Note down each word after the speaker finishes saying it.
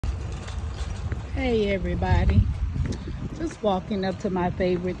Hey everybody, just walking up to my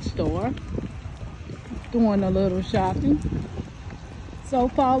favorite store, doing a little shopping, so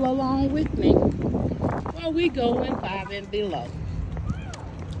follow along with me while we go in 5 and below.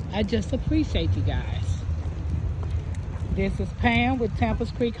 I just appreciate you guys. This is Pam with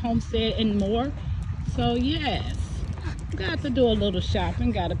Tampa's Creek Homestead and more. So yes, got to do a little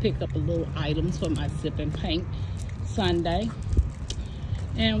shopping, got to pick up a little items for my sip and paint Sunday.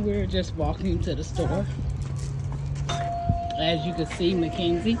 And we're just walking to the store. As you can see,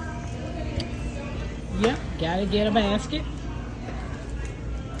 Mackenzie. Yep, gotta get a basket.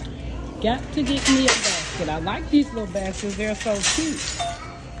 Got to get me a basket. I like these little baskets, they're so cute.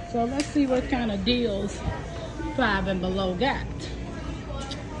 So let's see what kind of deals 5 and below got.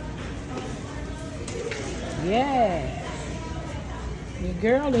 Yes. Your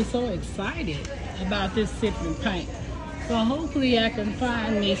girl is so excited about this sip and paint. So hopefully I can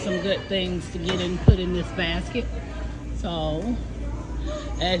find me some good things to get and put in this basket. So,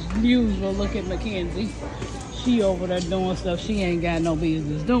 as usual, look at Mackenzie. She over there doing stuff she ain't got no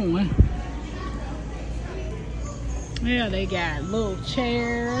business doing. Yeah, they got little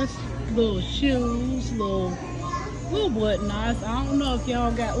chairs, little shoes, little whatnots. I don't know if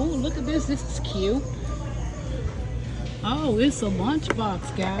y'all got, ooh, look at this. This is cute. Oh, it's a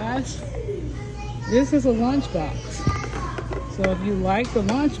lunchbox, guys. This is a lunchbox. So if you like the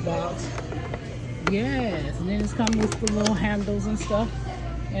lunchbox, yes. And then it's coming with the little handles and stuff.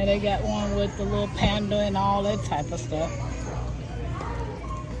 And they got one with the little panda and all that type of stuff.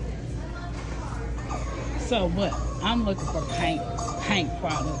 So what? I'm looking for paint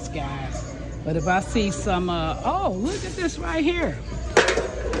products, guys. But if I see some, oh, look at this right here.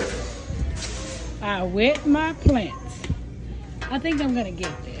 I wet my plants. I think I'm gonna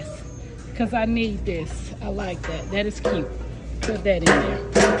get this because I need this. I like that. That is cute. Put that in there.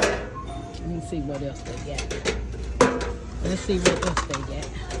 Let me see what else they got. Let's see what else they got.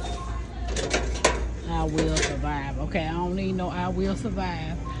 I will survive. Okay, I don't need no I will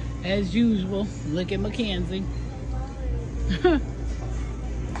survive. As usual, look at Mackenzie.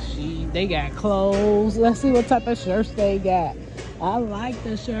 They got clothes. Let's see what type of shirts they got. I like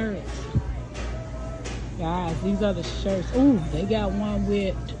the shirts. Guys, these are the shirts. Ooh, they got one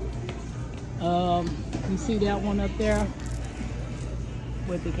with, you see that one up there?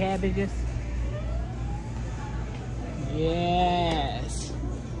 With the cabbages. Yes.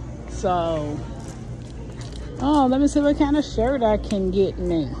 So, oh, let me see what kind of shirt I can get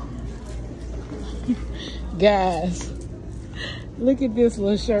me. Guys, look at this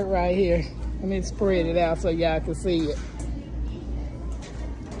little shirt right here. Let me spread it out so y'all can see it.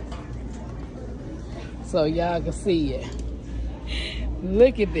 So y'all can see it.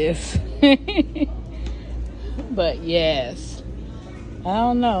 Look at this. But yes. I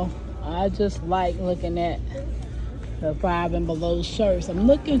don't know. I just like looking at the 5 and below shirts. I'm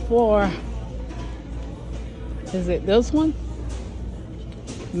looking for, is it this one?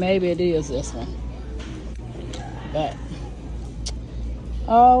 Maybe it is this one. But,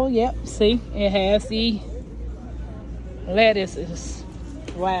 oh, yep, see, it has the lettuces,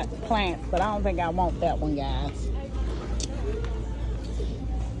 plants, but I don't think I want that one, guys.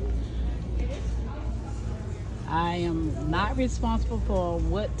 I am not responsible for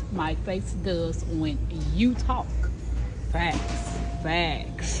what my face does when you talk. Facts,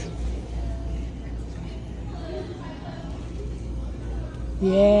 facts.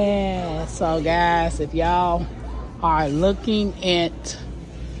 Yeah, so guys, if y'all are looking at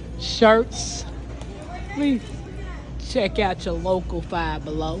shirts, please check out your local 5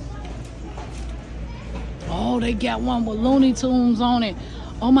 Below. Oh, they got one with Looney Tunes on it.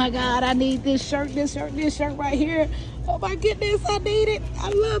 Oh my God, I need this shirt right here. Oh my goodness, I need it. I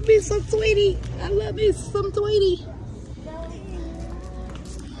love me some Tweety. I love me some Tweety.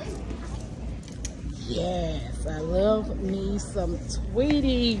 Yes, I love me some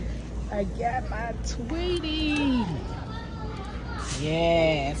Tweety. I got my Tweety.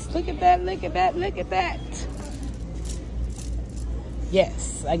 Yes, look at that, look at that, look at that.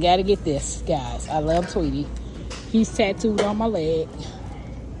 Yes, I gotta get this, guys. I love Tweety. He's tattooed on my leg.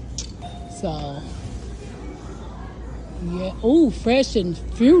 So, yeah. Ooh, fresh and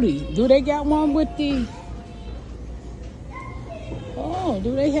fruity. Do they got one with the, oh,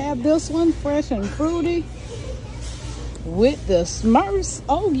 do they have this one, fresh and fruity? With the Smurfs?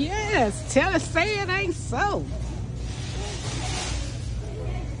 Oh, yes. Tell us, say it ain't so.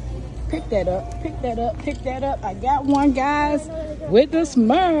 Pick that up, pick that up, pick that up. I got one, guys, with the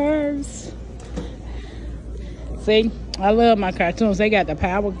Smurfs. See, I love my cartoons. They got the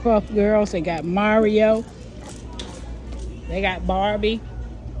Powerpuff Girls. They got Mario. They got Barbie.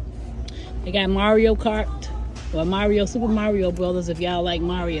 They got Mario Kart. Well, Super Mario Brothers if y'all like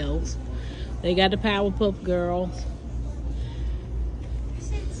Marios. They got the Powerpuff Girls.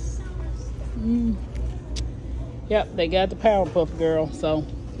 Yep, they got the Powerpuff Girl, so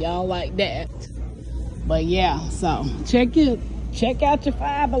y'all like that. But yeah, so check out your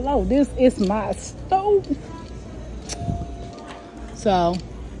Five Below. This is my stove. So,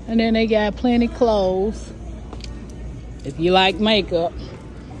 and then they got plenty clothes. If you like makeup,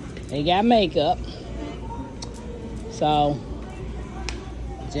 they got makeup. So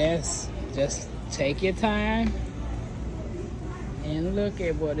just take your time and look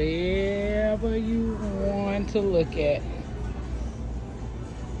at whatever you want to look at.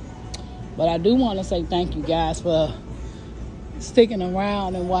 But I do want to say thank you guys for sticking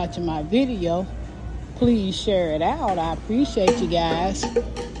around and watching my video. Please share it out. I appreciate you guys.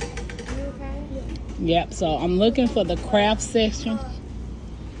 Yep, so I'm looking for the craft section.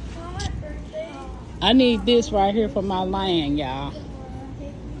 I need this right here for my land, y'all.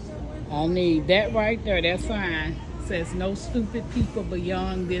 I need that right there. That sign says no stupid people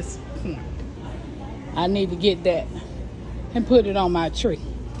beyond this point. I need to get that and put it on my tree.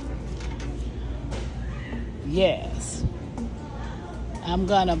 Yes. I'm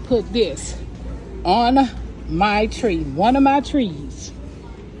gonna put this on my tree, one of my trees.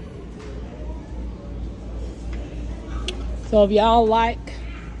 So if y'all like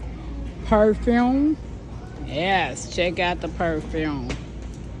perfume, yes, check out the perfume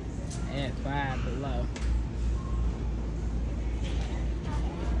at Five Below.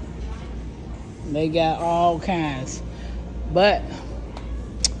 They got all kinds, but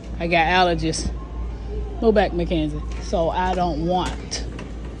I got allergies. Go back, Mackenzie. So I don't want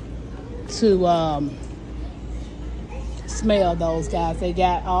to smell those guys. They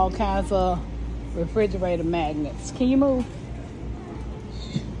got all kinds of refrigerator magnets. Can you move?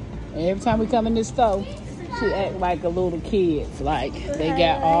 Every time we come in this store, she act like a little kid. Like they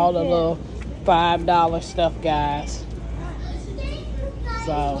got all the little $5 stuff, guys.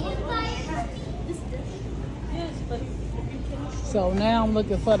 So now I'm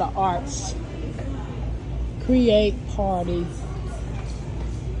looking for the arts. Create parties.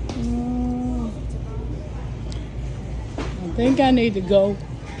 I think I need to go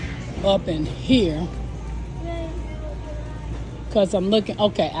up in here. Because I'm looking.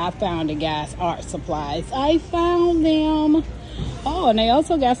 Okay, I found the guys' art supplies. I found them. Oh, and they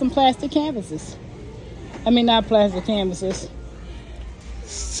also got some plastic canvases. I mean, not plastic canvases.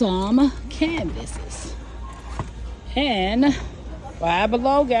 Some canvases. And Five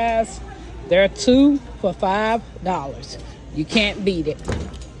Below, guys. They're 2 for $5. You can't beat it.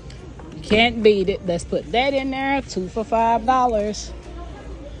 You can't beat it. Let's put that in there. 2 for $5.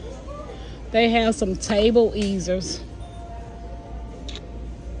 They have some table easers.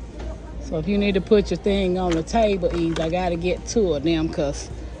 So if you need to put your thing on the table ease, I got to get 2 of them because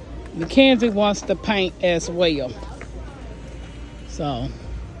Mackenzie wants to paint as well. So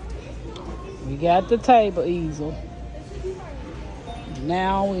we got the table easel.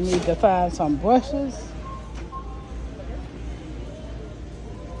 Now we need to find some brushes.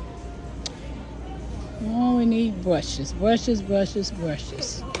 Oh, we need brushes.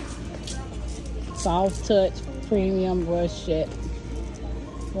 Brushes. Soft touch premium brush set.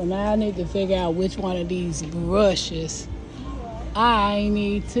 So now I need to figure out which one of these brushes I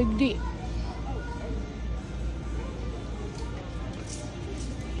need to get.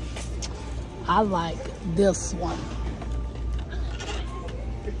 I like this one.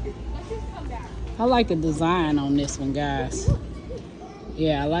 I like the design on this one, guys.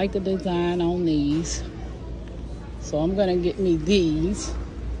 Yeah, I like the design on these. So I'm gonna get me these.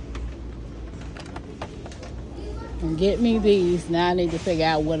 And get me these. Now I need to figure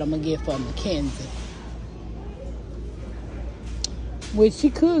out what I'm gonna get for Mackenzie. Which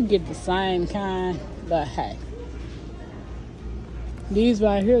she could get the same kind, but hey. These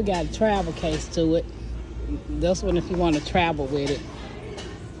right here got a travel case to it. This one if you want to travel with it.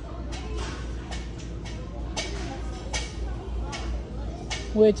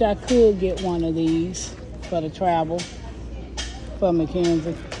 Which I could get one of these for the travel for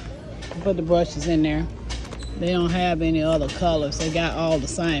Mackenzie. Put the brushes in there. They don't have any other colors. They got all the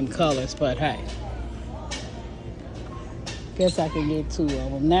same colors, but hey. Guess I can get 2 of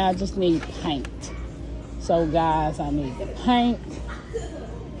them. Now I just need paint. So guys, I need the paint.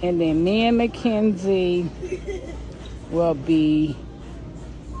 And then me and Mackenzie will be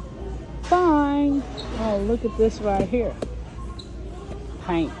fine. Oh, look at this right here.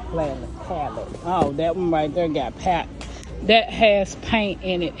 Paint palette. Oh, that one right there got that has paint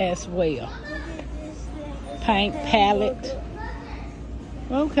in it as well. Paint palette.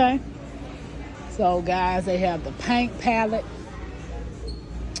 Okay. So guys, they have the paint palette.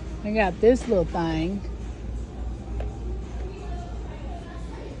 They got this little thing.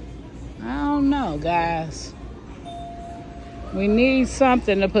 I don't know, guys. We need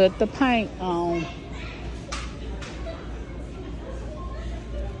something to put the paint on.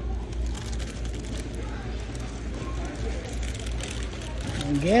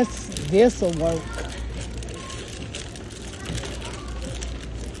 I guess this will work.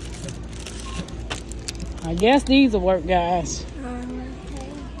 I guess these will work, guys.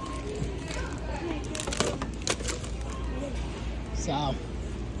 So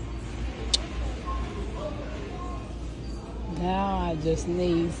now I just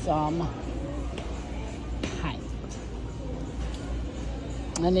need some paint.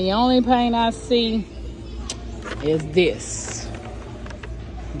 And the only paint I see is this.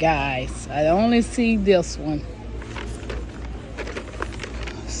 Guys, I only see this one.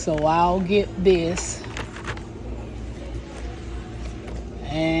 So I'll get this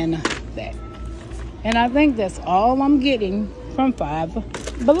and that. And I think that's all I'm getting from Five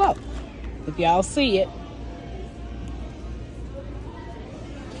Below. If y'all see it.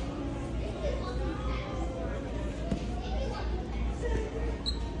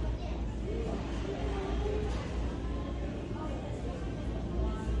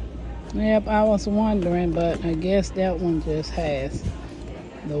 Yep, I was wondering, but I guess that one just has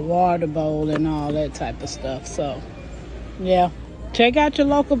the water bowl and all that type of stuff. So, yeah, check out your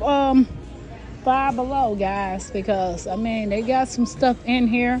local Five Below, guys, because I mean they got some stuff in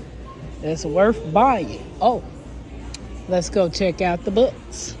here that's worth buying. Oh, let's go check out the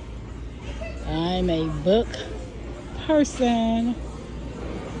books. I'm a book person.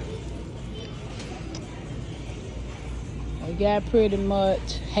 We got pretty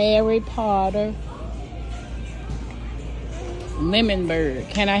much Harry Potter, Lemon Bird.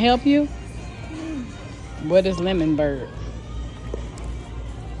 Can I help you? What is Lemon Bird?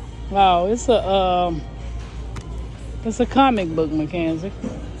 Oh, it's a comic book, Mackenzie.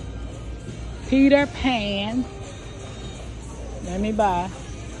 Peter Pan. Let me buy.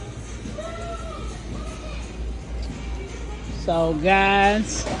 So,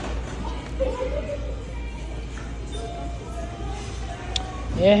 guys,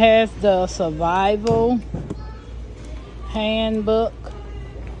 it has the survival handbook.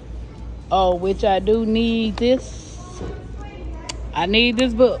 Oh, which I do need this. I need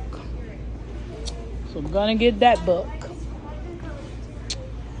this book. So I'm gonna get that book.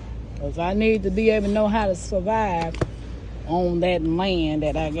 Because I need to be able to know how to survive on that land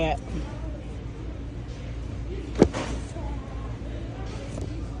that I got.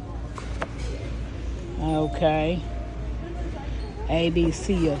 Okay.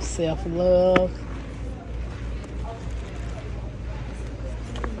 ABC of self-love.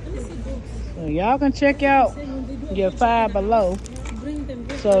 So y'all can check out your Five Below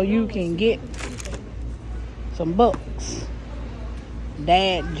so you can get some books.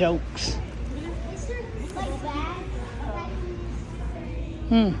 Dad jokes.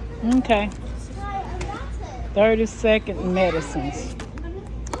 Okay. 30-second medicines.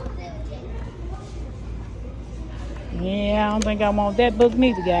 Yeah, I don't think I want that book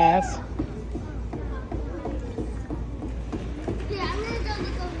neither, guys.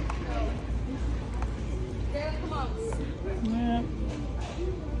 Yeah.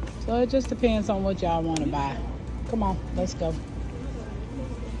 So it just depends on what y'all want to buy. Come on, let's go.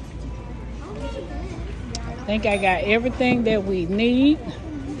 I think I got everything that we need.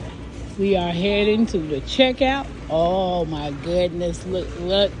 We are heading to the checkout. Oh my goodness, look,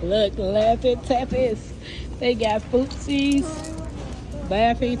 Laffy Taffies. They got Footsies,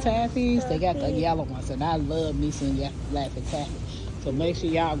 Laffy Taffies. They got the yellow ones, and I love me some Laffy Taffy. So make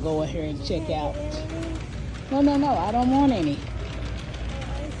sure y'all go ahead and check out. No, I don't want any.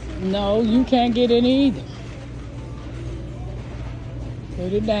 No, you can't get any either.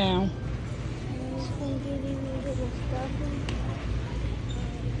 Put it down.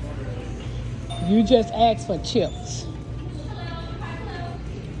 You just asked for chips.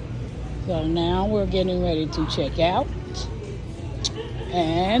 So now we're getting ready to check out.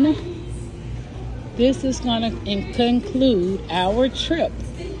 And this is going to conclude our trip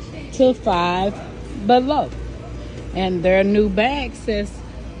to Five Below. And their new bag says,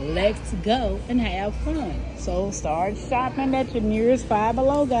 let's go and have fun. So start shopping at your nearest Five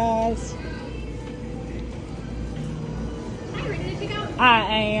Below, guys. Hi, ready to check out? I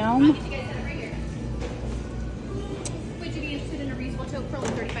am. Would you be interested in a reusable tote for only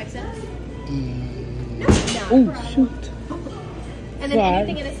 35 cents? No. No. Oh, shoot. And And then Right.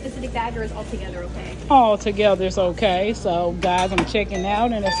 anything in a specific bag, or is all together okay? All together is okay. So guys, I'm checking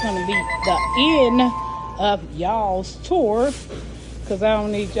out, and it's going to be the end of y'all's tour, because I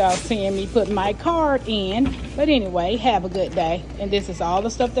don't need y'all seeing me put my card in. But anyway, have a good day. And this is all the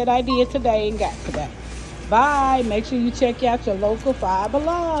stuff that I did today and got today. Bye. Make sure you check out your local Five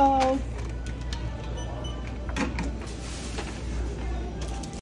Below.